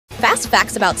Fast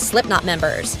facts about Slipknot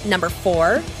members. Number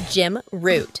 4, Jim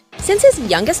Root. Since his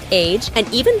youngest age, and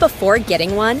even before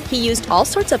getting one, he used all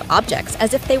sorts of objects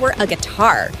as if they were a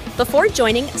guitar. Before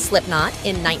joining Slipknot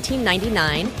in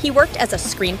 1999, he worked as a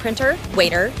screen printer,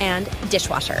 waiter, and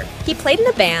dishwasher. He played in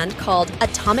a band called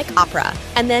Atomic Opera,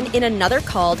 and then in another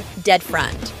called Dead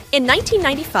Front. In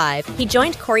 1995, he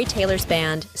joined Corey Taylor's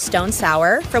band Stone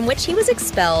Sour, from which he was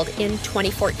expelled in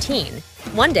 2014.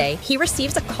 One day, he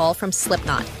receives a call from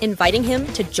Slipknot inviting him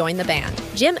to join the band.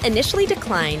 Jim initially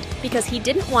declined because he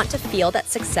didn't want to feel that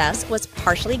success was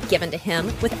partially given to him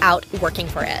without working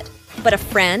for it. But a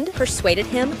friend persuaded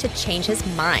him to change his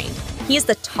mind. He is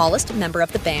the tallest member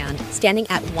of the band, standing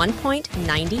at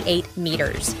 1.98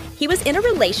 meters. He was in a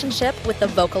relationship with the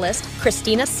vocalist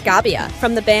Christina Scabia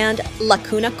from the band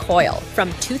Lacuna Coil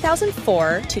from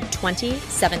 2004 to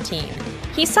 2017.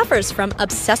 He suffers from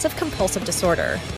obsessive-compulsive disorder,